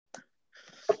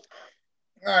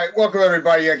All right, welcome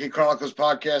everybody, Yankee Chronicles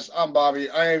podcast. I'm Bobby.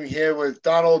 I am here with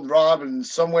Donald, Rob, and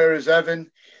somewhere is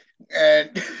Evan.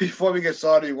 And before we get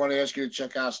started, we want to ask you to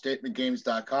check out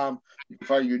statementgames.com. You can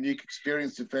find a unique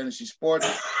experience in fantasy sports.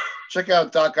 Check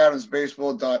out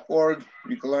DocAdamsBaseball.org.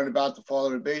 You can learn about the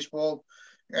father of baseball.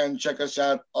 And check us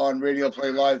out on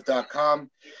RadioPlayLive.com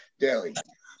daily.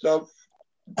 So,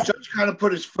 Judge kind of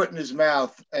put his foot in his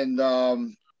mouth and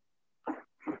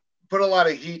put a lot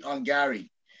of heat on Gary.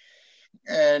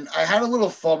 And I had a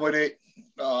little fun with it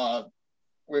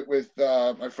with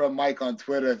my friend Mike on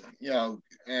Twitter,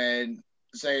 and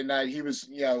saying that he was,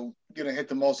 going to hit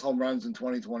the most home runs in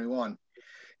 2021.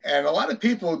 And a lot of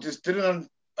people just didn't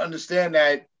understand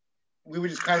that we were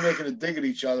just kind of making a dig at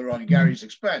each other on Gary's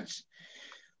expense.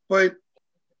 But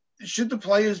should the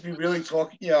players be really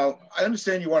talking? I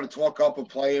understand you want to talk up a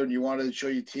player and you want to show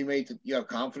your teammate that you have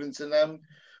confidence in them.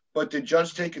 But did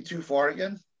Judge take it too far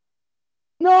again?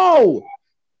 No.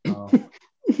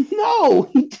 No,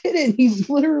 he didn't. He's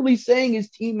literally saying his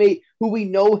teammate, who we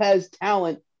know has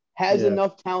talent, has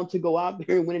enough talent to go out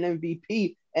there and win an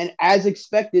MVP. And as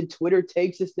expected, Twitter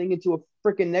takes this thing into a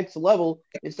freaking next level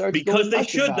and starts because they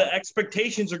should. The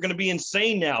expectations are going to be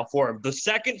insane now for him. The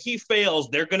second he fails,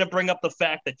 they're going to bring up the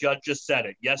fact that Judge just said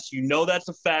it. Yes, you know that's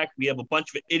a fact. We have a bunch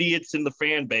of idiots in the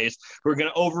fan base who are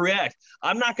going to overreact.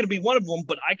 I'm not going to be one of them,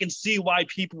 but I can see why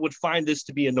people would find this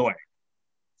to be annoying.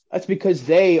 That's because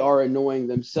they are annoying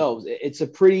themselves. It's a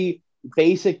pretty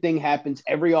basic thing, happens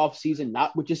every offseason,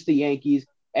 not with just the Yankees.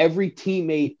 Every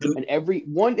teammate and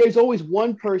there's always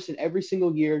one person every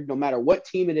single year, no matter what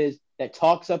team it is, that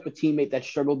talks up a teammate that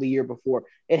struggled the year before.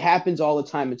 It happens all the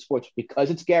time in sports because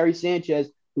it's Gary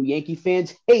Sanchez, who Yankee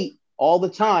fans hate all the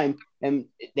time, and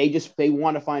they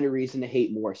want to find a reason to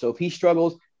hate more. So if he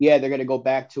struggles, they're going to go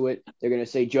back to it. They're going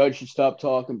to say Judge should stop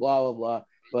talking, blah, blah, blah.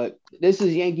 But this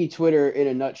is Yankee Twitter in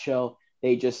a nutshell.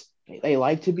 They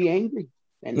like to be angry.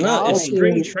 And no, it's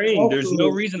spring training. There's no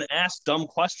reason to ask dumb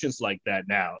questions like that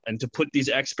now and to put these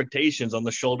expectations on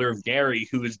the shoulder of Gary,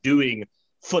 who is doing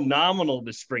phenomenal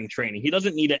this spring training. He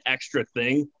doesn't need an extra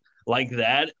thing like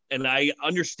that. And I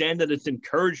understand that it's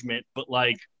encouragement, but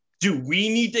do we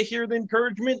need to hear the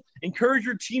encouragement? Encourage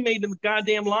your teammate in the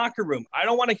goddamn locker room. I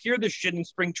don't want to hear this shit in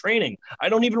spring training. I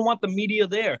don't even want the media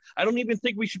there. I don't even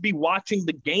think we should be watching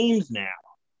the games now.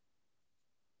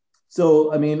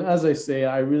 So, I mean, as I say,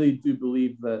 I really do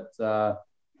believe that,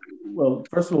 well,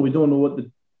 first of all, we don't know what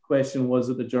the question was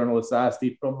that the journalist asked.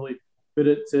 He probably put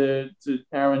it to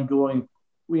Aaron going,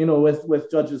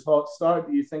 with Judge's hot start,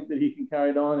 do you think that he can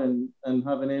carry it on and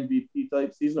have an MVP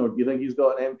type season? Or do you think he's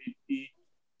got an MVP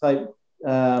type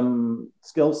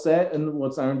skill set? And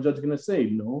what's Aaron Judge going to say?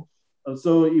 No. And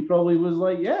so he probably was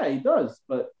like, yeah, he does.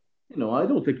 But I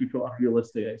don't think he put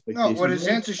unrealistic expectations. No, what his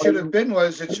answer should have been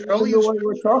was, it's early. What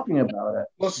we're talking about it.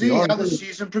 We'll see how the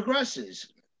season progresses.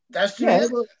 That's the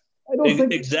answer. I don't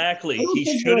think exactly.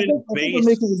 He shouldn't. I think we're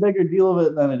making a bigger deal of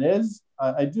it than it is.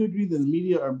 I do agree that the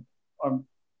media are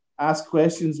asked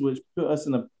questions which put us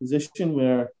in a position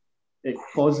where it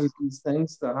causes these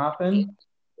things to happen.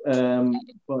 But at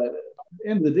the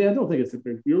end of the day, I don't think it's a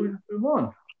big deal. We just move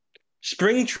on.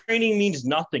 Spring training means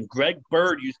nothing. Greg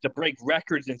Bird used to break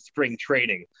records in spring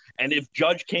training. And if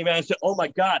Judge came out and said, oh, my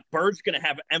God, Bird's going to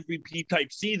have an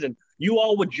MVP-type season, you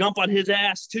all would jump on his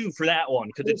ass, too, for that one.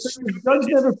 Because it's Judge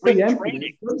never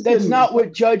preempted. That's not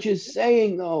what Judge is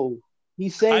saying, though.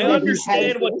 He's saying I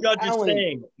understand what Judge is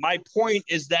saying. My point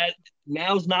is that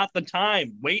now's not the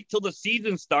time. Wait till the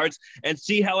season starts and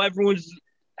see how everyone's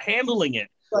handling it.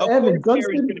 But Evan, Judge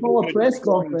didn't call a press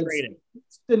conference.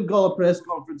 Didn't call a press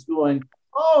conference going,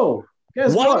 oh,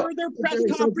 guess what? Why are there press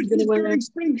conferences during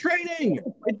spring training?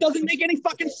 It doesn't make any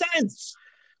fucking sense.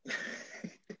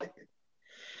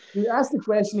 You asked the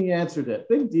question, he answered it.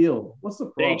 Big deal. What's the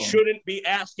problem? They shouldn't be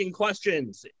asking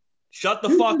questions. Shut the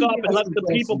fuck up and let the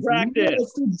people practice.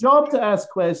 It's their job to ask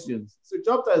questions. It's their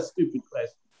job to ask stupid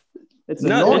questions. It's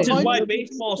this is why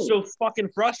baseball is so fucking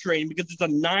frustrating, because it's a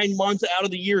 9 months out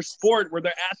of the year sport where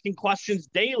they're asking questions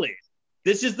daily.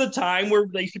 This is the time where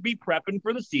they should be prepping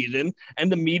for the season, and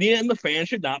the media and the fans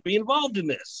should not be involved in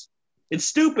this. It's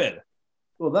stupid.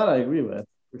 Well, that I agree with,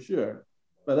 for sure.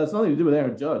 But that's nothing to do with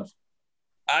Aaron Judge.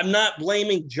 I'm not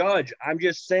blaming Judge. I'm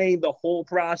just saying the whole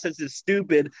process is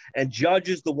stupid, and Judge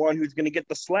is the one who's going to get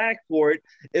the slack for it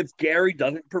if Gary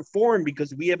doesn't perform,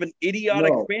 because we have an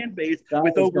idiotic fan base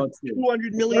with over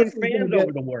 200 million fans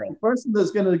over the world. The person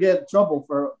that's going to get trouble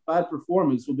for bad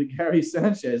performance will be Gary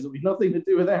Sanchez. It'll be nothing to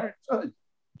do with Aaron Judge.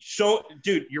 So,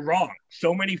 dude, you're wrong.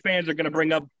 So many fans are going to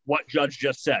bring up what Judge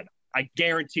just said. I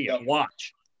guarantee it.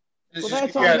 Watch. Well,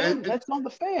 that's on them. That's on the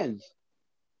fans.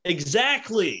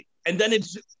 Exactly. And then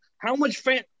it's How much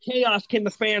chaos can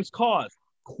the fans cause?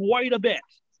 Quite a bit.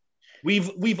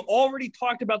 We've already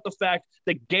talked about the fact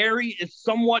that Gary is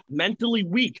somewhat mentally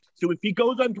weak. So if he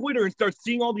goes on Twitter and starts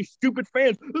seeing all these stupid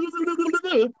fans,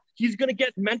 he's going to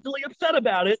get mentally upset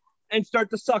about it and start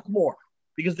to suck more.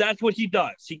 Because that's what he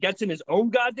does. He gets in his own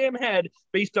goddamn head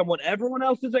based on what everyone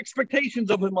else's expectations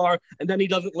of him are, and then he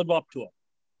doesn't live up to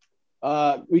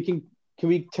them. Can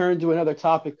we turn to another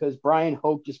topic? Because Brian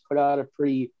Hoke just put out a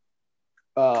pretty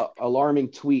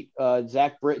alarming tweet.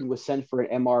 Zach Britton was sent for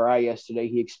an MRI yesterday.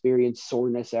 He experienced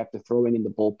soreness after throwing in the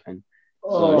bullpen.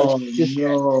 So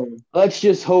let's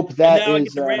just hope that and now I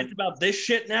get to rant about this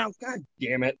shit now. God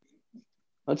damn it.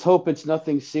 Let's hope it's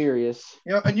nothing serious.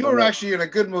 And you were actually in a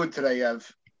good mood today, Ev.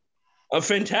 A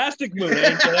fantastic mood.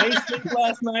 Today,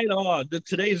 last night. Oh,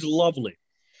 today's lovely.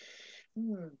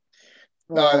 No.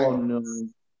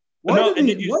 Why are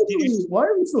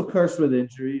we so cursed with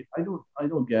injury? I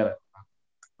don't get it.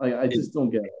 I just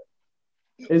don't get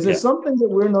it. Is there something that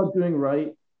we're not doing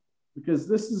right? Because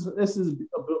this is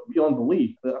beyond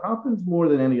belief. It happens more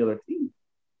than any other team.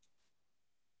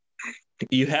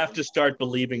 You have to start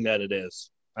believing that it is.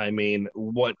 I mean,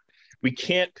 we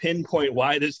can't pinpoint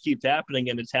why this keeps happening,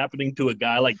 and it's happening to a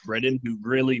guy like Britton who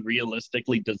really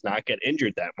realistically does not get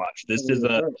injured that much. This is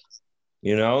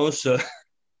so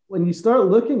when you start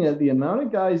looking at the amount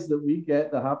of guys that we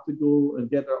get that have to go and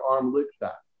get their arm looked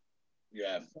at.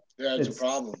 Yeah, it's a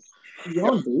problem.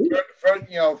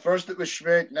 First it was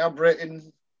Schmidt, now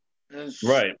Britton.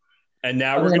 Right. And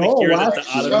now we're going to hear that the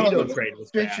Ottavino trade was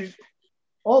bad.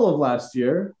 All of last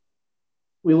year,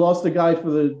 we lost a guy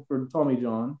for Tommy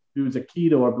John, who was a key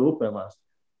to our bullpen last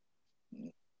year.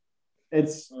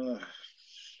 It's a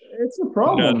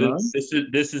problem, man.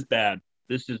 This is bad.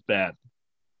 This is bad.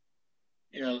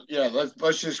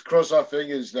 Let's just cross our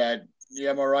fingers that the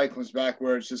MRI comes back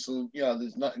where it's just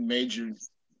there's nothing major, and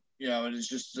it's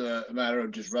just a matter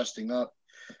of just resting up.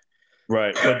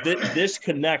 Right, but this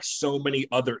connects so many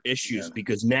other issues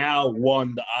because now,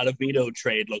 the Ottavino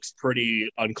trade looks pretty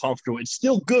uncomfortable. It's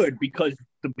still good because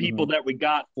the people that we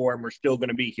got for him are still going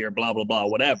to be here, blah, blah, blah,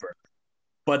 whatever.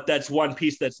 But that's one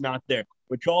piece that's not there,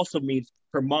 which also means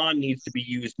Herman needs to be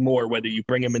used more, whether you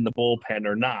bring him in the bullpen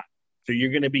or not. So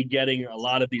you're going to be getting a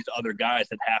lot of these other guys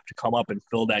that have to come up and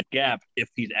fill that gap if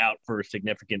he's out for a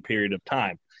significant period of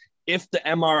time. If the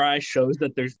MRI shows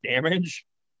that there's damage,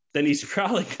 then he's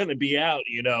probably going to be out,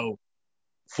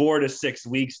 4 to 6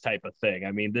 weeks type of thing.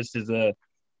 I mean, this is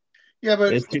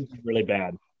this could be really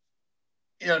bad.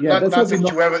 Not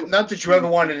that you ever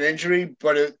want an injury,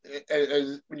 but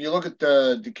when you look at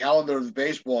the calendar of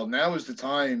baseball, now is the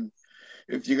time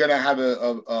if you're going to have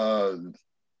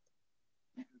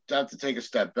have to take a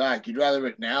step back. You'd rather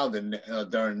it now than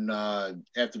during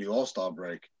after the All-Star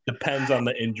break. Depends on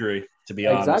the injury, to be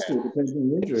honest. Exactly, depends on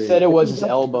the injury. He said it was his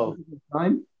elbow.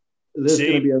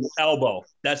 Elbow.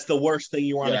 That's the worst thing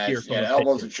you want to hear from him.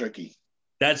 Elbows are tricky.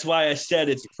 That's why I said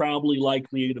it's probably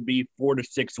likely to be 4 to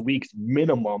 6 weeks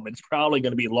minimum. It's probably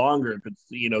going to be longer if it's,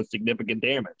 significant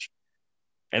damage.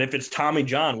 And if it's Tommy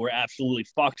John, we're absolutely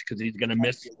fucked because he's going to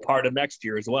miss part of next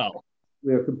year as well.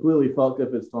 We are completely fucked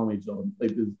if it's Tommy John.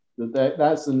 Like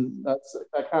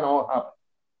that kind of all happened.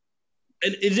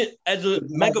 And is it as a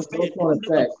mega fan?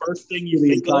 The first thing you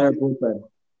think of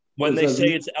when they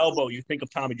say it's elbow, you think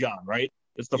of Tommy John, right?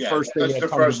 It's the first thing that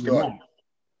comes to your mind.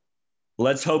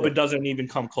 Let's hope it doesn't even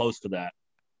come close to that.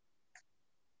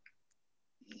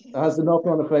 It has a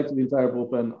knock-on effect to the entire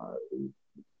bullpen.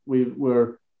 We've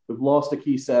lost a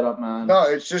key setup, man. No,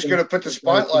 it's just going to put the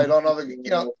spotlight on other.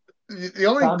 The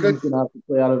only Sam's going to have to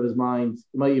play out of his mind.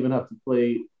 He might even have to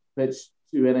pitch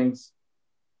 2 innings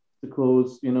to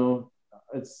close.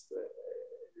 This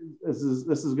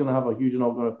is going to have a huge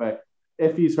knock-on effect.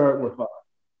 If he's hurt, we're fine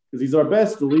because he's our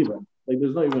best reliever. Like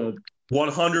there's not even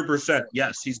 100%.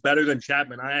 Yes, he's better than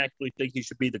Chapman. I actually think he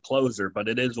should be the closer, but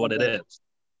it is what it is.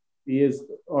 He is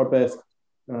our best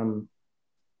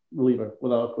reliever,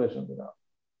 without a question of that.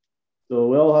 So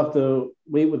we all have to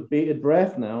wait with bated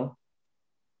breath now.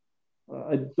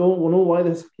 I don't know why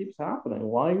this keeps happening.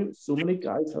 Why so many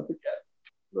guys have to get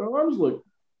their arms looked.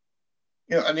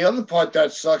 And the other part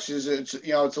that sucks is it's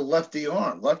a lefty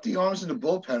arm. Lefty arms in the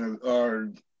bullpen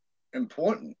are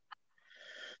important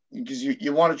because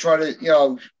you want to try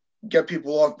to get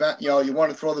people off. You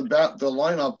want to throw the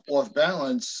lineup off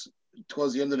balance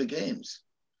towards the end of the games.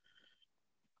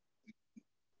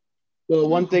 So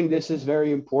one thing, this is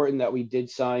very important that we did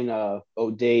sign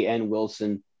O'Day and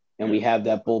Wilson, and we have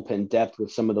that bullpen depth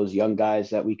with some of those young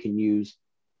guys that we can use.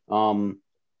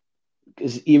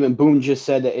 Because even Boone just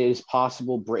said that it is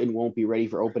possible Britton won't be ready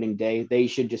for opening day. They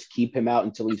should just keep him out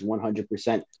until he's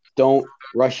 100%. don't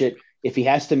rush it. If he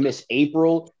has to miss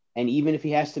April, and even if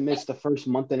he has to miss the first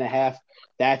month and a half,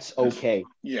 that's okay.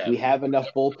 Yeah. We have enough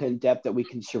bullpen depth that we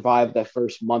can survive that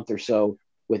first month or so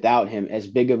without him. As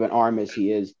big of an arm as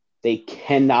he is, they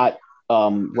cannot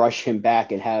rush him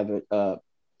back and have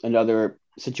another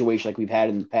situation like we've had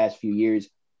in the past few years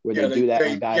where they do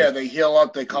that. They heal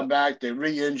up, they come back, they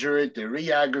re-injure it, they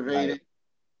re-aggravate it.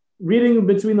 Reading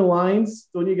between the lines,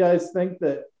 don't you guys think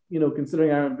that,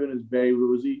 considering Aaron Boone is very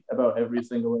rosy about every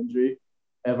single injury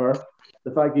ever,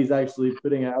 the fact he's actually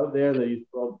putting it out there that he's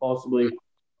probably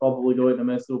going to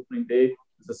miss opening day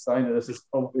is a sign that this is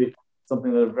probably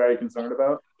something that they're very concerned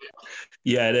about?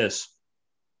 Yeah, it is.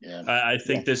 Yeah, I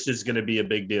think this is going to be a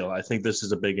big deal. I think this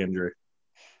is a big injury.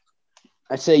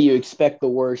 I say you expect the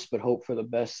worst, but hope for the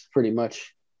best, pretty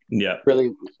much. Yeah.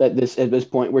 Really, at this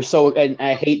point, we're so, and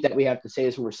I hate that we have to say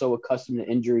this, we're so accustomed to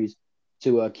injuries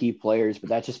to key players, but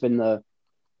that's just been the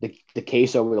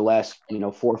case over the last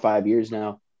 4 or 5 years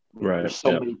now. Right. There's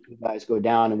so many guys go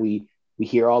down, and we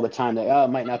hear all the time that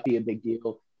it might not be a big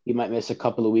deal. He might miss a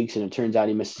couple of weeks, and it turns out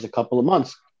he misses a couple of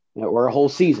months, or a whole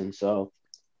season. So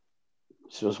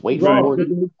just wait for more.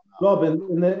 Rob,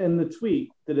 in the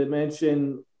tweet, did it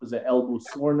mention, was it elbow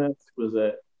soreness? Was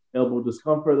it elbow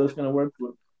discomfort that's going to work?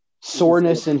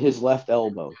 Soreness in his left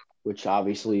elbow, which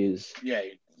obviously is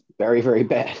very, very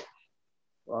bad.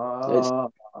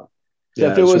 So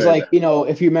if it was like,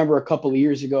 if you remember a couple of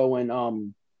years ago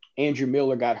when Andrew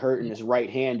Miller got hurt in his right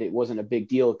hand, it wasn't a big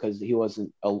deal because he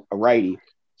wasn't a righty.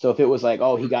 So if it was like,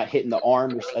 he got hit in the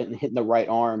arm or hit in the right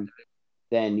arm,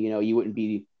 then, you wouldn't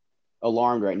be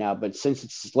alarmed right now. But since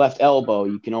it's his left elbow,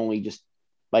 you can only just,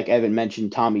 like Evan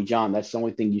mentioned, Tommy John, that's the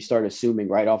only thing you start assuming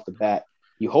right off the bat.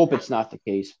 You hope it's not the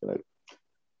case, but.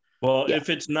 Well, if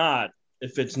it's not,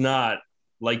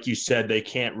 like you said, they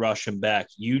can't rush him back.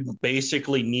 You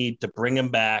basically need to bring him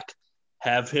back,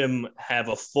 have him have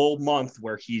a full month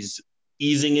where he's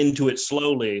easing into it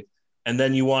slowly, and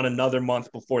then you want another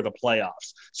month before the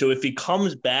playoffs. So if he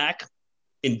comes back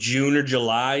in June or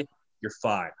July, you're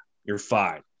fine. You're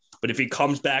fine. But if he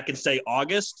comes back in, say,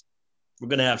 August, we're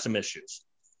going to have some issues.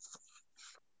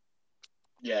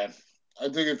 Yeah. I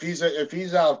think if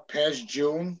he's out past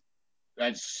June,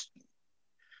 it's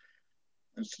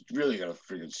really going to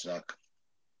freaking suck.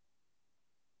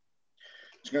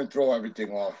 It's going to throw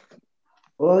everything off.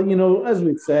 Well, as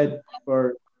we've said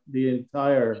for the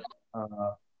entire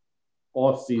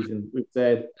off season, we've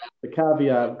said the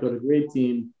caveat: got a great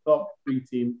team, top 3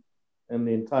 team in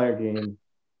the entire game,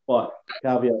 but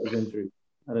caveat is injury,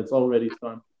 and it's already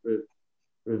starting to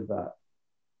prove that.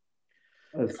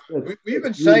 We've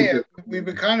been saying we've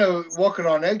been kind of walking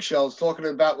on eggshells, talking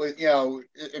about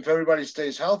if everybody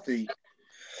stays healthy,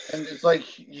 and it's like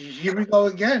here we go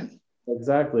again.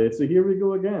 Exactly. So here we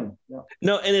go again. Yeah.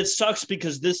 No, and it sucks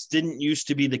because this didn't used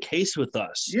to be the case with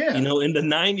us. Yeah. In the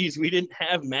 90s, we didn't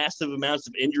have massive amounts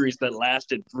of injuries that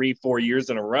lasted 3-4 years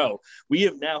in a row. We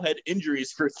have now had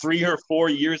injuries for 3 or 4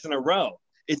 years in a row.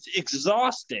 It's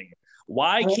exhausting.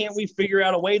 Why can't we figure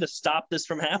out a way to stop this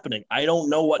from happening? I don't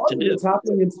know what to do. It's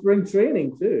happening in spring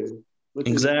training too.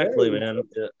 Exactly, man.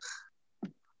 Yeah.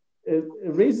 It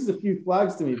raises a few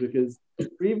flags to me because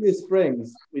previous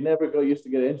springs, we never got used to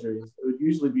get injuries. It would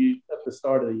usually be at the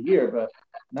start of the year, but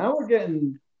now we're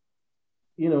getting,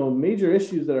 major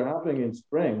issues that are happening in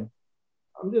spring.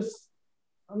 I'm just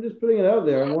putting it out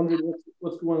there. I'm wondering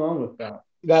what's going on with that.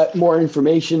 Got more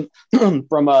information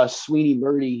from Sweeney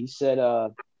Murdy. He said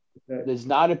does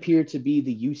not appear to be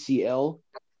the UCL,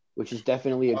 which is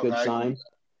definitely a good sign.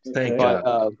 Thank God.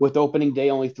 But with opening day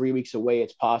only 3 weeks away,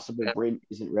 it's possible Brent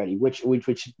isn't ready, which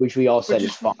we all said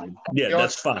is fine. Yeah,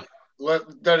 that's fine.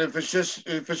 That if it's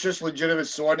just legitimate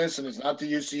soreness and it's not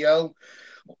the UCL,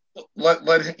 let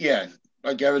like Evan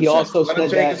said, let him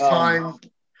take his time.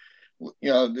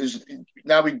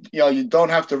 You don't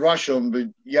have to rush him, but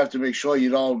you have to make sure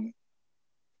you don't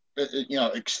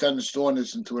extend the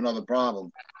soreness into another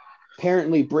problem.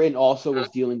 Apparently, Britton also was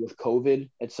dealing with COVID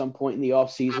at some point in the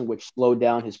offseason, which slowed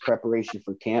down his preparation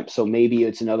for camp. So maybe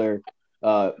it's another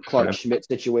Clark Schmidt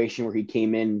situation where he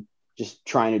came in just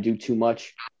trying to do too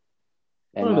much.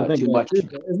 And too much. Isn't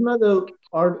that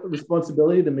our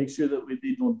responsibility to make sure that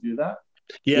they don't do that?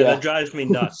 Yeah, that drives me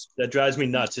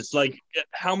nuts. It's like,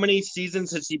 how many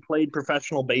seasons has he played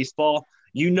professional baseball?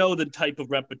 The type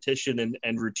of repetition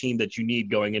and routine that you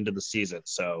need going into the season.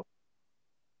 So.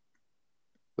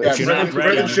 If you're not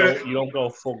ready, you don't go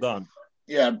full gun.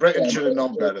 Yeah, Britton should have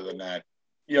known better than that.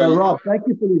 Rob, thank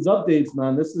you for these updates,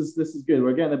 man. This is good.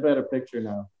 We're getting a better picture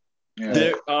now. Yeah.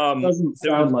 It doesn't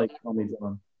sound like Tommy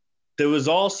John. There was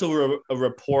also a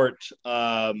report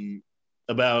a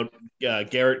about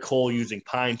Garrett Cole using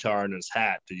pine tar in his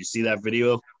hat. Did you see that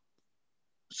video?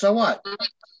 So what?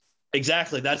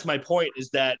 Exactly. That's my point,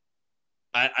 is that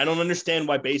I don't understand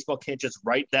why baseball can't just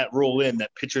write that rule in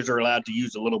that pitchers are allowed to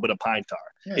use a little bit of pine tar.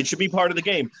 Yeah. It should be part of the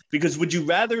game, because would you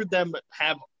rather them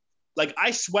have – like,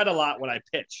 I sweat a lot when I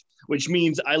pitch, which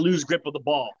means I lose grip of the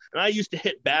ball. And I used to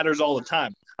hit batters all the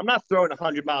time. I'm not throwing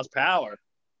 100 miles per hour,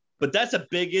 but that's a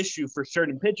big issue for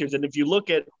certain pitchers. And if you look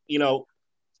at,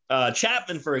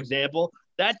 Chapman, for example,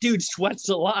 that dude sweats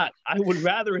a lot. I would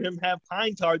rather him have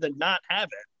pine tar than not have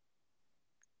it.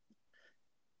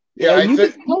 Yeah, you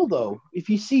can tell, though, if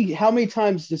you see how many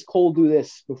times does Cole do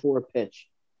this before a pitch.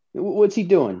 What's he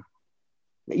doing?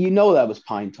 You know that was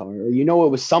pine tar, or it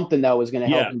was something that was going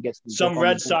to help him get some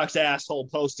Red Sox asshole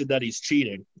posted that he's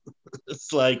cheating.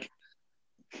 It's like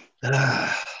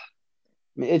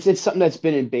it's something that's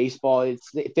been in baseball. If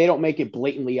they don't make it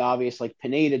blatantly obvious, like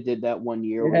Pineda did that one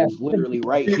year, where it was literally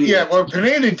right here. Yeah, well,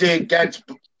 Pineda did.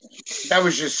 That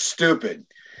was just stupid.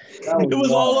 It was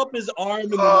all up his arm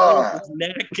and then his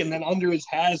neck and then under his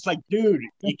hat. It's like, dude,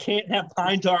 you can't have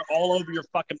pine tar all over your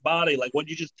fucking body. Like, would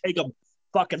you just take a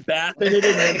fucking bath in it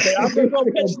and then say, I'm gonna go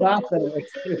pitch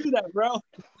do that, bro?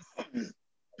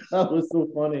 That was so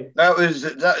funny. That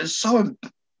is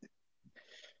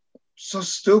so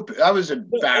stupid. That was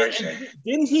embarrassing.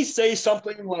 Didn't he say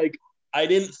something like, I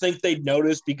didn't think they'd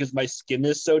notice because my skin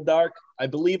is so dark? I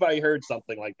believe I heard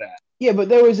something like that. Yeah, but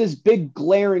there was this big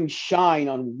glaring shine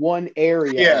on one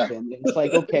area of him. It's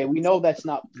like, okay, we know that's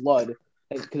not blood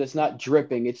because it's not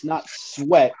dripping. It's not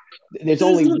sweat. There's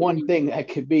only one thing that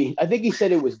could be. I think he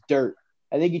said it was dirt.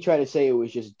 I think he tried to say it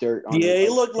was just dirt. He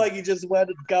looked like he just went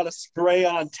and got a spray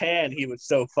on tan. He was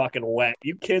so fucking wet.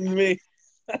 You kidding me?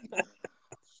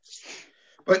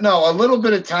 But no, a little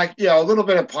bit of a little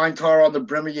bit of pine tar on the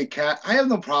brim of your cap. I have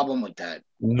no problem with that.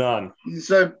 None.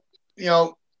 So,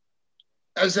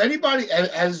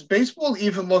 has baseball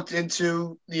even looked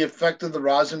into the effect of the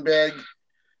rosin bag?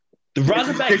 The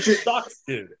rosin bag sucks,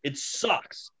 dude. It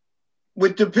sucks.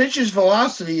 With the pitcher's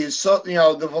velocity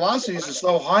the velocities are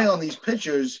so high on these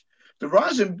pitchers, the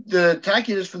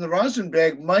tackiness from the rosin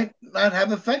bag might not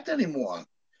have effect anymore.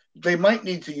 They might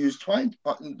need to use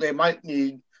They might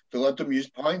need to let them use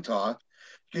pine tar,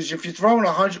 because if you're throwing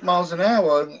 100 miles an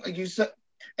hour, like you said,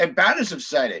 and batters have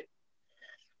said it,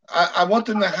 I want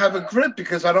them to have a grip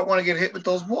because I don't want to get hit with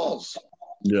those balls.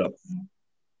 Yeah.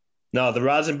 No, the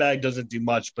rosin bag doesn't do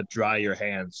much but dry your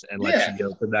hands and let you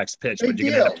go to the next pitch. But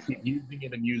you're going to have to keep using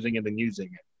it and using it and using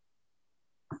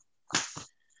it.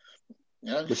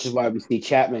 Yeah. Which is why we see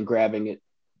Chapman grabbing it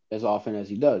as often as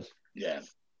he does. Yeah.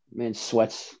 Man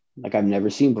sweats like I've never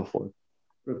seen before.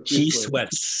 He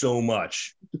sweats so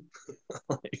much.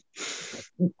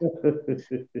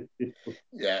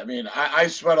 Yeah, I mean, I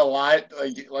sweat a lot,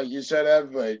 like you said,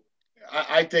 Ev, but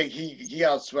I think he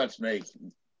outsweats me.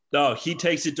 No, he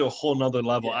takes it to a whole nother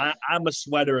level. Yeah. I'm a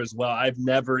sweater as well. I've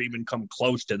never even come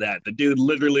close to that. The dude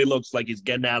literally looks like he's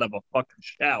getting out of a fucking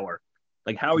shower.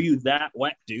 Like, how are you that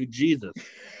wet, dude? Jesus.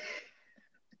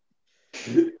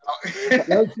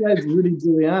 That's Rudy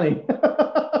Giuliani.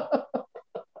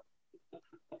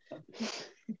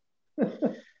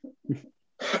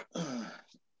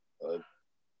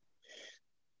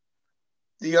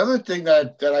 The other thing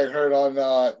that I heard on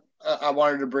I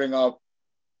wanted to bring up,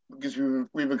 because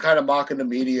we've been kind of mocking the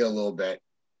media a little bit,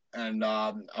 and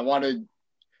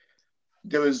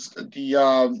there was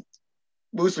the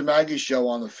Moose and Maggie show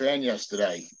on the Fan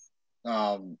yesterday.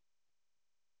 I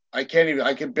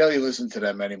can barely listen to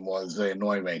them anymore. They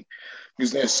annoy me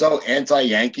because they're so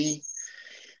anti-Yankee.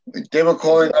 They were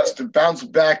calling us the bounce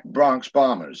back Bronx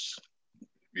Bombers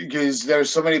because there are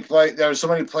so many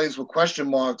plays with question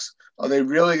marks. Are they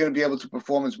really going to be able to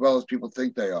perform as well as people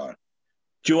think they are?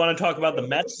 Do you want to talk about the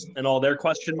Mets and all their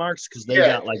question marks? Because they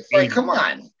got like come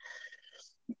on.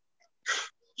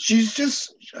 She's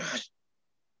just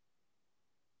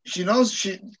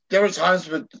there were times,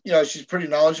 but she's pretty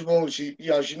knowledgeable. She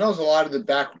knows a lot of the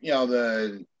back,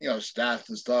 the stats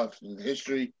and stuff and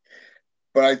history.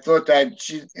 But I thought that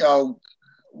she,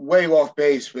 way off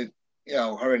base with,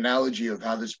 her analogy of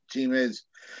how this team is.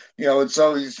 It's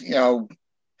always,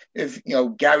 if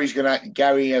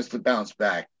Gary has to bounce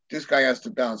back. This guy has to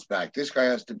bounce back. This guy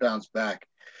has to bounce back.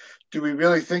 Do we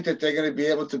really think that they're going to be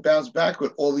able to bounce back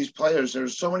with all these players?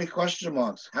 There's so many question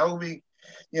marks. How do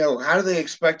they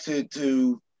expect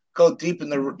to go deep in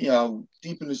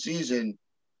the season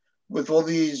with all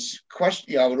these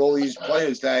with all these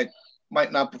players that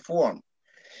might not perform?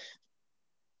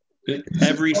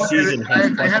 Every season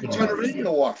has I had to question turn the marks.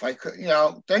 radio off. I could,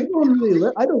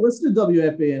 I don't listen to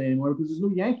WFAN anymore because there's no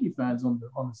Yankee fans on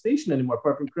the station anymore,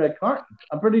 apart from Craig Carton.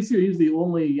 I'm pretty sure he's the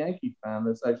only Yankee fan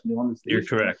that's actually on the station. You're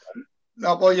correct.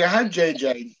 No, well, you had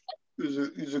JJ,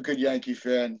 who's a good Yankee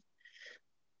fan.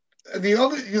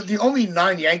 The only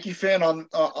non-Yankee fan on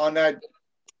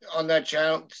that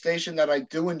channel station that I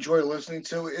do enjoy listening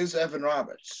to is Evan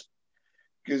Roberts,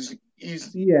 because when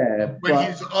he's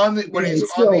on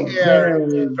the air,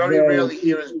 you very rarely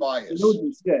hear his bias.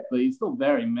 But he's still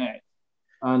very mad,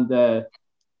 and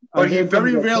but he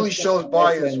very rarely shows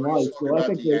bias when he's talking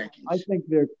about the Yankees. I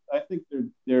think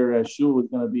their show is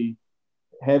going to be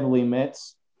heavily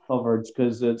Mets coverage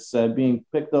because it's being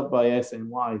picked up by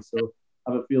SNY. So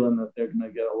I have a feeling that they're going to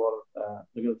get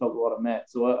they're going to talk a lot of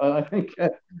Mets. So I think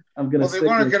I'm going to. Well, they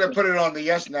weren't going to put it on the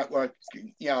Yes Network,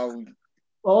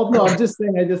 Oh no, I'm just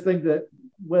saying. I just think that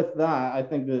with that, I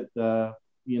think that the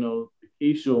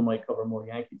K show might cover more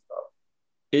Yankee stuff.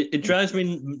 It drives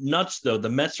me nuts, though. The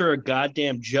Mets are a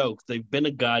goddamn joke. They've been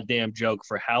a goddamn joke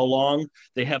for how long?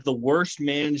 They have the worst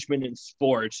management in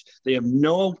sports. They have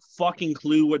no fucking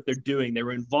clue what they're doing. They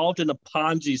were involved in a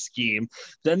Ponzi scheme.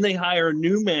 Then they hire a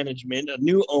new management, a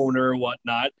new owner or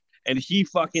whatnot, and he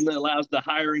fucking allows the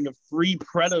hiring of free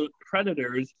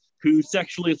predators who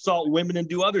sexually assault women and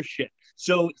do other shit.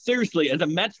 So seriously, as a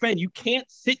Mets fan, you can't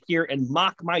sit here and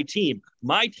mock my team.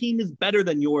 My team is better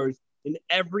than yours in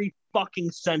every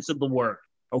fucking sense of the word.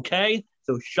 Okay?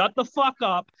 So shut the fuck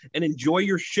up and enjoy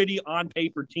your shitty on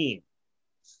paper team.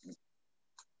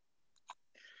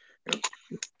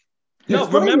 No,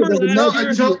 remember I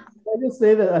just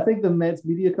say that I think the Mets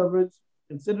media coverage,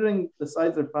 considering the size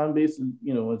of their fan base, and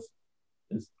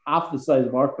is half the size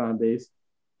of our fan base,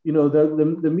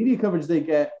 the media coverage they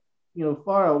get,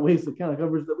 far outweighs the kind of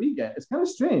coverage that we get. It's kind of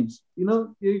strange.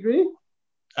 Do you agree?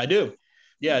 I do.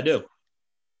 Yeah, I do.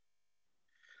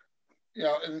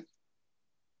 And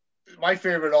my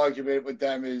favorite argument with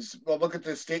them is, well, look at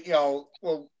this state,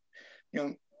 look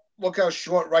how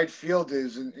short right field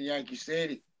is in Yankee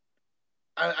Stadium.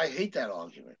 I hate that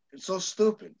argument. It's so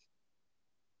stupid.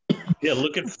 Yeah,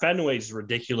 look at Fenway's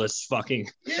ridiculous fucking.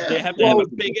 Yeah. They have to have a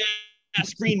big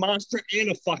ass green monster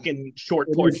and a fucking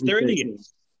short porch. They're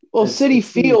idiots. Well, Citi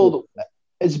Field,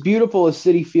 as beautiful as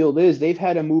Citi Field is, they've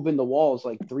had to move in the walls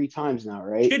like 3 times now,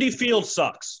 right? Citi Field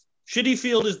sucks. Citi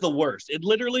Field is the worst. It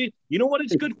literally, you know what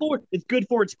it's good for? It's good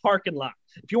for its parking lot.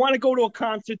 If you want to go to a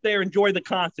concert there, enjoy the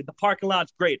concert. The parking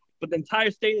lot's great, but the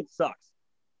entire stadium sucks.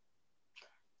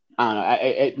 I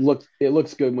don't know. It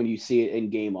looks good when you see it in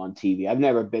game on TV. I've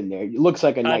never been there. It looks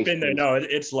like a nice. I've been there. No,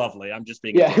 it's lovely. I'm just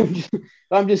being. Yeah,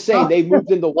 I'm just saying they moved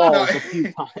in the walls a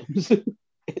few times.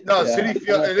 No, Citi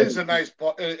Field. It is a nice.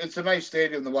 It's a nice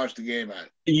stadium to watch the game at.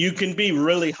 You can be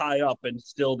really high up and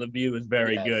still the view is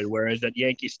very good. Whereas at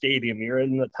Yankee Stadium, you're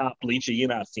in the top bleacher, you're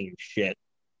not seeing shit.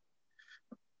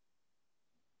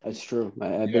 That's true.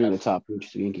 I've been in the top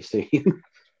bleachers of Yankee Stadium.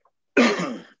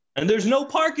 And there's no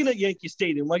parking at Yankee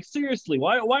Stadium. Like, seriously,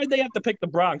 why did they have to pick the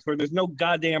Bronx where there's no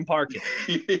goddamn parking?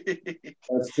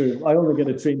 That's true. I only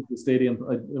get a train to the stadium.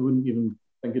 I wouldn't even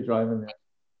think of driving there.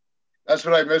 That's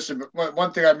what I miss.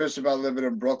 One thing I miss about living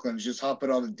in Brooklyn is just hopping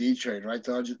on the D train right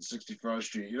to 161st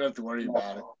Street. You don't have to worry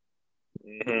about it.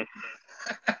 Mm-hmm.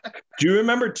 Do you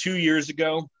remember 2 years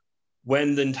ago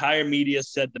when the entire media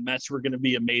said the Mets were going to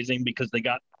be amazing because they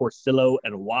got Porcello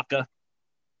and Waka?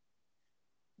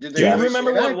 Do you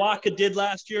remember what Waka did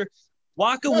last year?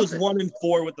 Waka was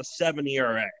 1-4 with a 7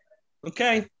 ERA.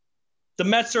 Okay? The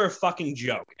Mets are a fucking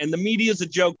joke. And the media's a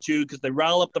joke, too, because they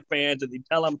rile up the fans and they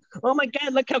tell them, oh, my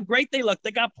God, look how great they look.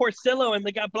 They got Porcello and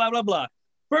they got blah, blah, blah.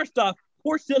 First off,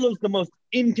 Porcello's the most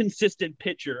inconsistent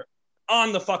pitcher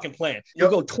on the fucking planet. He'll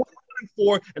go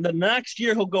 21-4, and the next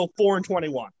year he'll go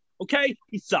 4-21. Okay?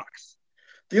 He sucks.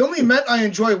 The only Met I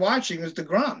enjoy watching is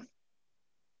DeGrom.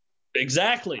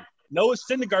 Exactly. Noah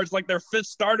Syndergaard's like their 5th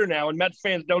starter now, and Mets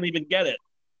fans don't even get it.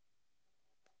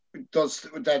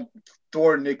 With that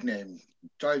Thor nickname.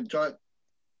 Try.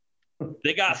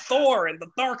 They got Thor and the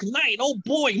Dark Knight. Oh,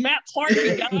 boy, Matt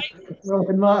Harvey, guy.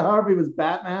 And Matt Harvey was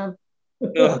Batman.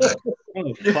 What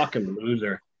a fucking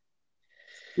loser.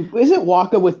 Isn't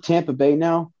Waka with Tampa Bay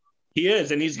now? He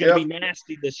is, and he's going to be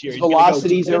nasty this year. His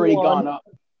velocity's already gone up.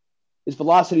 His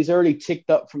velocity's already ticked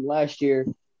up from last year.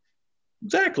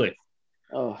 Exactly.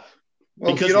 Oh.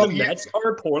 Well, because the Mets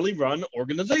are a poorly run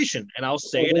organization, and I'll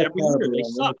say it every year. They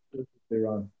suck.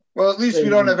 Well, at least we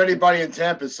don't have anybody in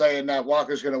Tampa saying that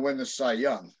Walker's going to win the Cy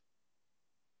Young.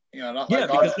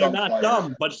 Because they're not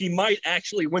dumb, but he might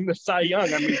actually win the Cy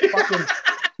Young. I mean, fucking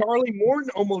Charlie Morton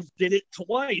almost did it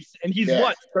twice, and he's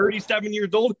 37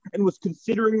 years old and was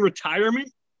considering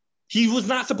retirement. He was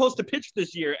not supposed to pitch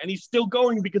this year, and he's still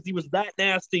going because he was that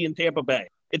nasty in Tampa Bay.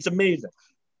 It's amazing.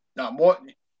 No,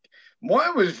 Morton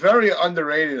was very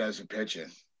underrated as a pitcher.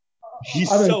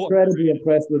 I'm incredibly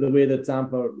impressed with the way that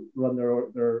Tampa run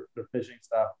their pitching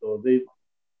staff, though.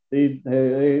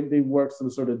 They work some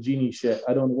sort of genie shit.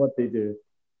 I don't know what they do,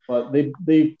 but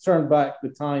they turn back the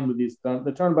time with these.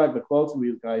 They turn back the clocks with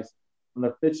these guys, and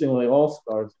they're pitching like all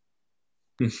stars.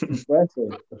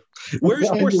 Impressive. Where's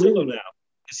Porcello now?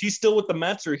 Is he still with the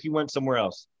Mets, or he went somewhere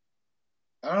else?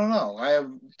 I don't know. I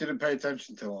didn't pay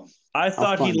attention to him. I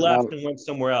thought he left and went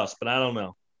somewhere else, but I don't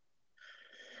know.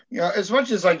 You know, as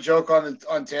much as I joke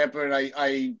on Tampa, and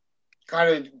I kind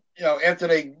of, you know, after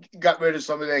they got rid of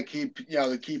some of their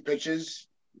the key pitches,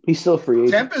 he's still free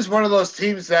agent. Tampa is one of those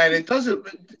teams that it doesn't,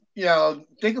 you know,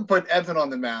 they could put Evan on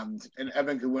the mound and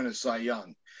Evan could win a Cy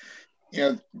Young. You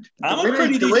know,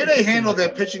 the way they handle their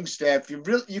pitching staff, you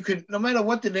can, no matter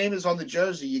what the name is on the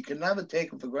jersey, you can never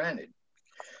take them for granted.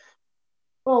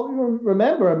 Well,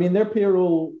 remember, I mean, their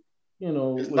payroll, you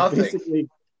know,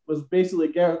 was basically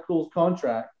Garrett Cole's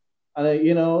contract, and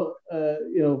annual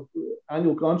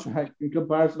contract in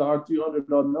comparison to our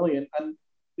 $200 million, and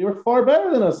they were far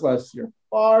better than us last year,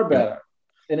 far better.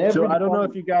 So I don't know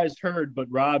if you guys heard, but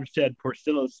Rob said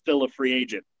Porcello's still a free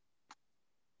agent.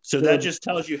 So that just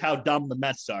tells you how dumb the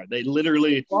Mets are. They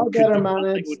literally far better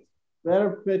managed,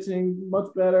 better pitching, much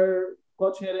better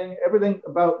clutch hitting. Everything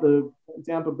about the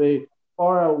Tampa Bay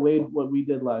far outweighed what we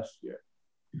did last year.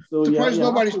 So surprised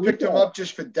nobody's picked him up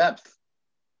just for depth.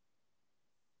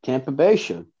 Tampa Bay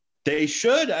should. They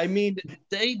should. I mean,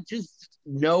 they just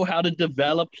know how to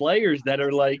develop players that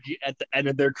are like at the end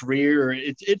of their career.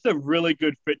 It's a really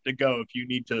good fit to go if you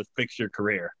need to fix your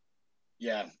career.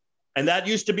 Yeah. And that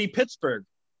used to be Pittsburgh.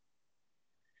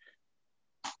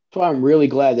 So I'm really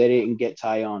glad they didn't get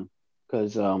Taillon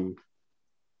because they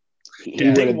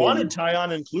wanted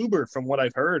Taillon and Kluber from what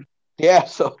I've heard. Yeah,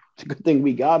 so it's a good thing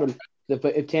we got him.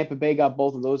 If Tampa Bay got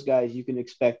both of those guys, you can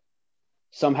expect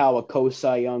somehow a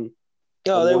co-Cy Young.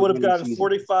 No, they would have gotten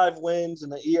 45 wins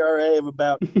and an ERA of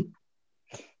about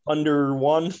under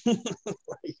 1.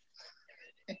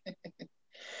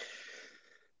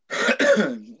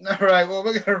 All right, well,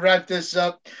 we're going to wrap this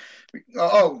up. We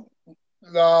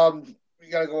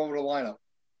got to go over the lineup.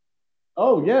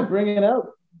 Oh, yeah, bring it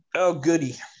out. Oh,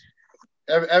 goody.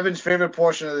 Evan's favorite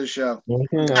portion of the show.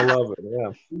 I love it,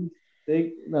 yeah.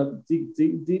 Take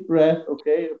deep breath,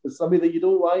 okay? If there's somebody that you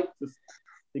don't like, just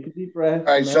take a deep breath.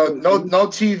 All right, so no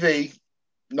TV,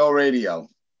 no radio. Of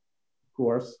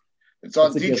course. It's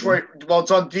on Detroit. Well,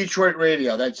 it's on Detroit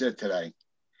radio. That's it today.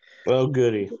 Oh,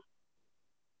 goody.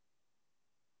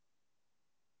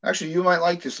 Actually, you might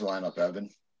like this lineup, Evan.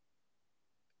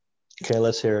 Okay,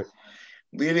 let's hear it.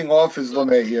 Leading off is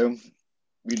LeMahieu.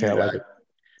 We do that. Like it.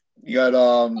 You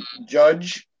got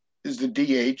Judge is the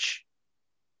DH.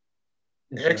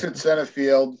 Hicks at center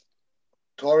field.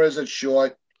 Torres at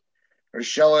short.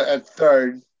 Urshela at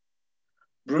third.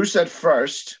 Bruce at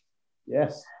first.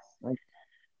 Yes.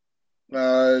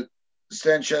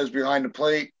 Sanchez behind the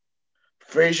plate.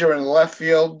 Frazier in left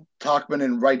field. Tauchman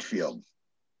in right field.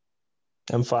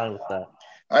 I'm fine with that.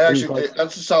 I actually think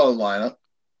that's a solid lineup.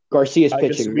 Garcia's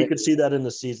pitching. We could see that in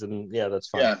the season. Yeah, that's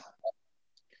fine. Yeah.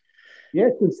 Yeah,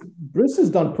 because Bruce has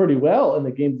done pretty well in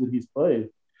the games that he's played.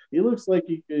 He looks like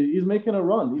he's making a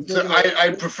run.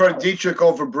 I prefer Dietrich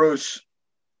over Bruce.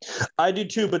 I do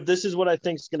too, but this is what I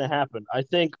think is going to happen. I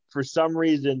think for some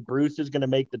reason Bruce is going to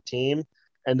make the team,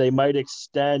 and they might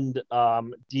extend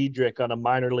Dietrich on a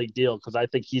minor league deal because I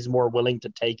think he's more willing to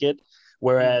take it.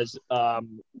 Whereas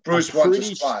Bruce wants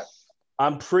a spot.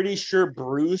 I'm pretty sure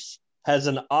Bruce has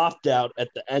an opt-out at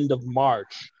the end of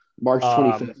March. March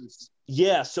 25th.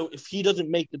 Yeah, so if he doesn't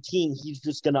make the team, he's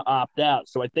just going to opt out.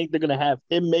 So I think they're going to have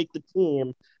him make the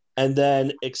team and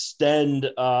then extend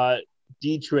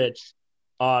Dietrich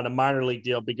on a minor league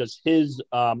deal because his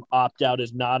opt-out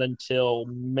is not until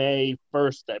May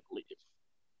 1st, I believe.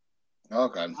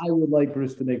 Okay. I would like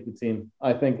Bruce to make the team.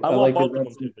 I think I like both his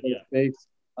of them, yeah. space.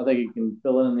 I think he can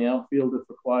fill in the outfield if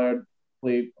required,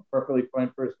 play perfectly fine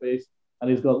first base, and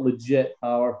he's got legit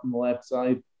power from the left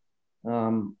side.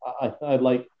 I'd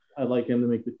like him to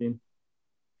make the team.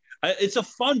 It's a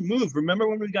fun move. Remember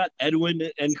when we got Edwin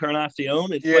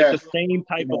Encarnacion? It's like the same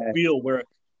type of feel where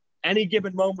any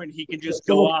given moment he can just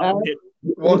go off and hit.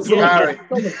 I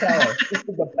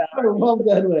love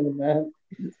Edwin, man.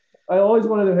 I always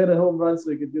wanted to hit a home run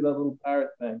so he could do that little parrot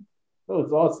thing. Oh,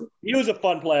 it's awesome. He was a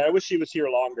fun player. I wish he was here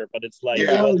longer, but it's like he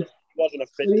wasn't a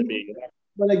fit to be. You know?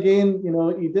 But again,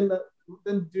 he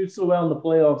didn't do so well in the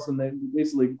playoffs, and they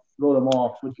basically wrote him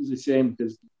off, which is a shame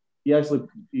because he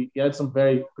had some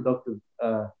very productive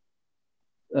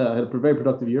had a very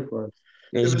productive year for us.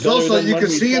 It was also, you could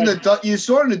see you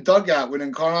saw in the dugout with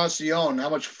Encarnacion how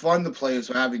much fun the players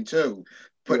were having too,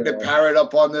 putting the parrot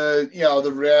up on the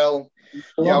the rail, as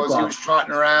he was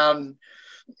trotting around.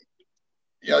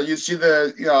 You see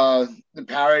the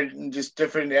parrot in just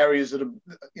different areas of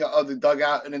the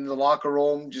dugout and in the locker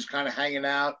room, just kind of hanging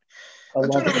out.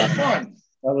 That's what it was fun.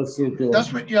 That was so cool.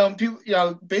 That's what people.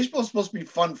 Baseball's supposed to be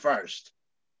fun first.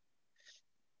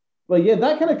 But yeah,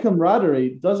 that kind of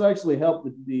camaraderie does actually help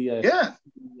the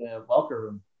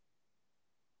locker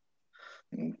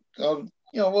room. So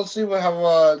we'll see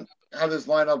how this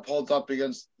lineup holds up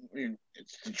against.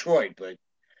 It's Detroit, but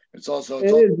it's also it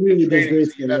is really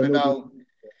disgraceful. You never know.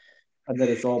 I bet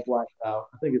it's all blacked out.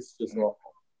 I think it's just awful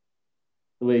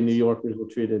the way New Yorkers were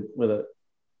treated with it.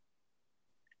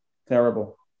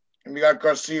 Terrible. And we got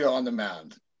Garcia on the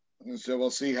mound, so we'll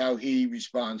see how he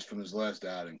responds from his last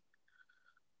outing.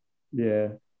 Yeah.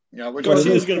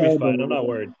 Garcia's going to be fine. I'm not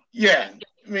worried. Yeah.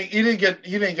 I mean, he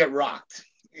didn't get rocked,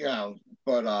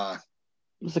 but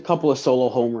just a couple of solo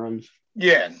home runs.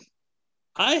 Yeah.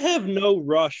 I have no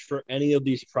rush for any of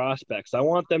these prospects. I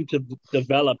want them to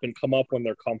develop and come up when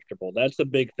they're comfortable. That's the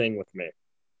big thing with me.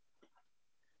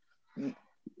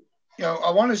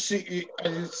 I want to see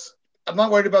I'm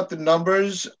not worried about the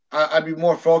numbers. I'd be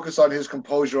more focused on his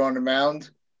composure on the mound.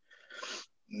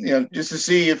 Just to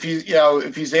see if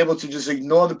he's able to just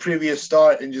ignore the previous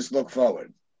start and just look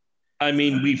forward. I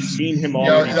mean, we've seen him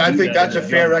already. I think that's a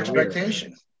fair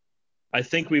expectation. I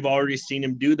think we've already seen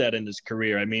him do that in his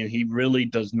career. I mean, he really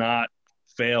does not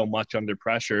fail much under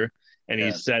pressure, and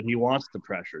he said he wants the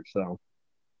pressure. So,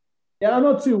 yeah, I'm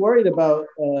not too worried about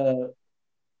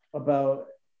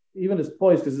even his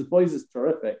poise, because his poise is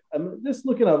terrific. I'm just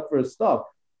looking out for his stuff.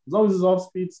 As long as his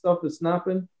off-speed stuff is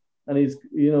snapping, and he's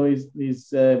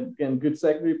getting good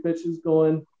secondary pitches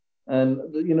going, and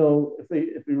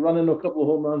if we run into a couple of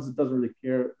home runs, it doesn't really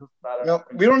care. It doesn't matter. No,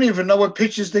 we don't even know what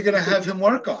pitches they're going to have him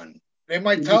work on. They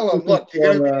might tell him, "Look,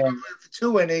 you're going to be for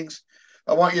 2 innings.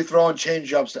 I want you throwing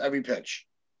change-ups to every pitch."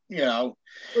 Well,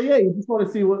 yeah, you just want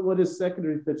to see what his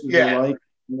secondary pitches are like,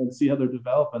 and then see how they're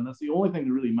developing. That's the only thing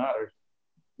that really matters.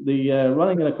 The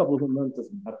running in a couple of home runs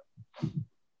doesn't matter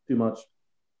too much.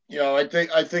 I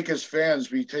think as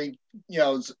fans, we take,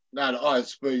 it's not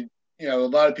us, but, a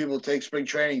lot of people take spring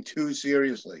training too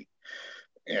seriously,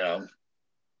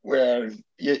 where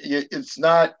it's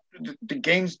not, the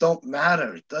games don't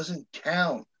matter. It doesn't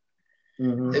count.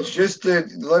 Mm-hmm. It's just to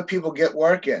let people get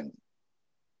work in.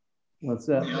 What's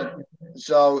that?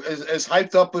 So as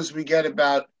hyped up as we get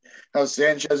about how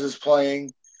Sanchez is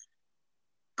playing,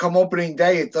 come opening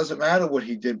day, it doesn't matter what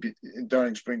he did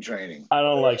during spring training. I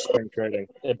don't like spring training.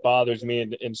 It bothers me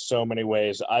in so many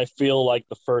ways. I feel like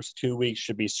the first 2 weeks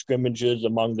should be scrimmages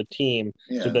among the team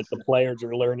so that the players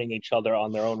are learning each other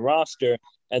on their own roster.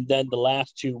 And then the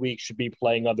last 2 weeks should be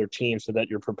playing other teams so that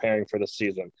you're preparing for the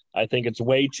season. I think it's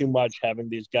way too much having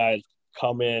these guys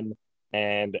come in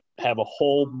and have a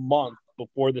whole month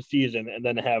before the season and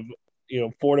then have,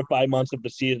 4 to 5 months of the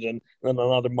season and then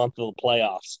another month of the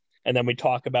playoffs. And then we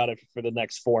talk about it for the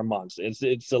next 4 months.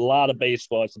 It's a lot of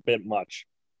baseball. It's a bit much.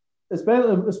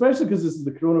 Especially because this is the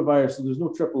coronavirus, so there's no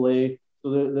AAA. So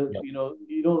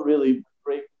you don't really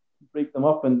break them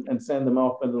up and send them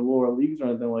off in the lower leagues or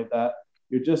anything like that.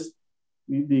 You're just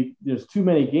there's too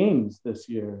many games this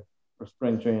year for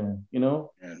spring training.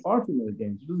 Far too many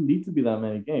games. It doesn't need to be that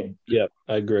many games. Yeah,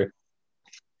 I agree.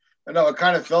 I know. I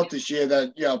kind of felt this year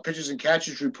that pitchers and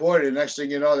catchers reported. Next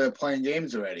thing you know, they're playing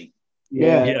games already.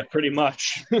 Yeah, pretty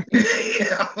much.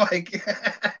 It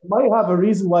might have a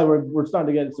reason why we're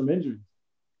starting to get some injuries.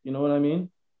 You know what I mean?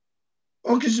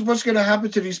 Well, because what's going to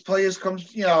happen to these players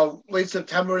comes, late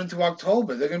September into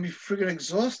October? They're going to be freaking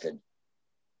exhausted.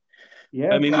 Yeah,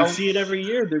 I mean, we see it every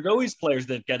year. There's always players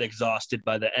that get exhausted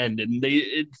by the end, and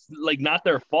it's like not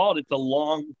their fault. It's a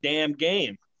long damn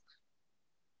game.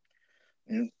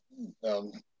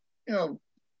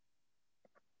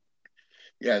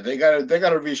 Yeah, they got to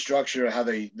restructure how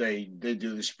they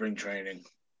do the spring training.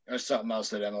 That's something else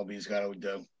that MLB's got to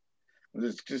do.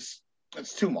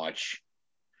 It's too much.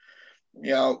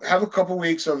 Have a couple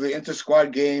weeks of the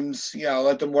inter-squad games.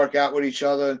 Let them work out with each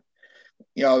other.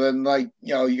 Then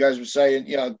you guys were saying,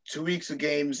 2 weeks of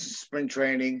games, spring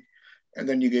training, and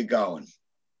then you get going.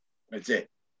 That's it.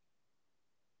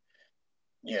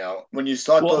 When you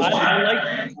start those.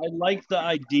 I like the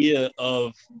idea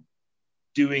of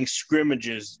doing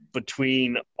scrimmages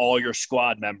between all your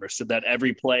squad members so that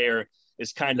every player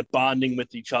is kind of bonding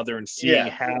with each other and seeing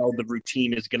how the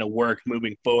routine is going to work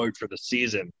moving forward for the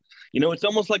season. It's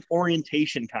almost like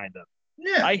orientation kind of.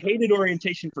 Yeah. I hated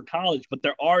orientation for college, but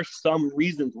there are some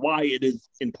reasons why it is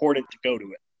important to go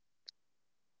to it.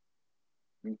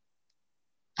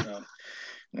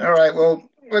 All right. Well,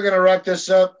 we're going to wrap this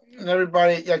up. And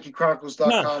everybody at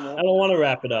YankeeChronicles.com. No, I don't want to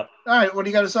wrap it up. All right. What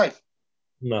do you got to say?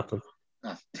 Nothing.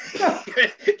 Oh.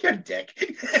 You're a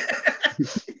dick.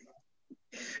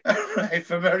 All right.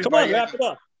 From everybody. Come on, wrap it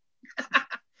up.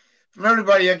 From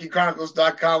everybody at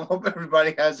YankeeChronicles.com. Hope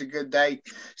everybody has a good day.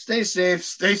 Stay safe.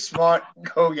 Stay smart.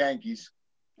 Go Yankees.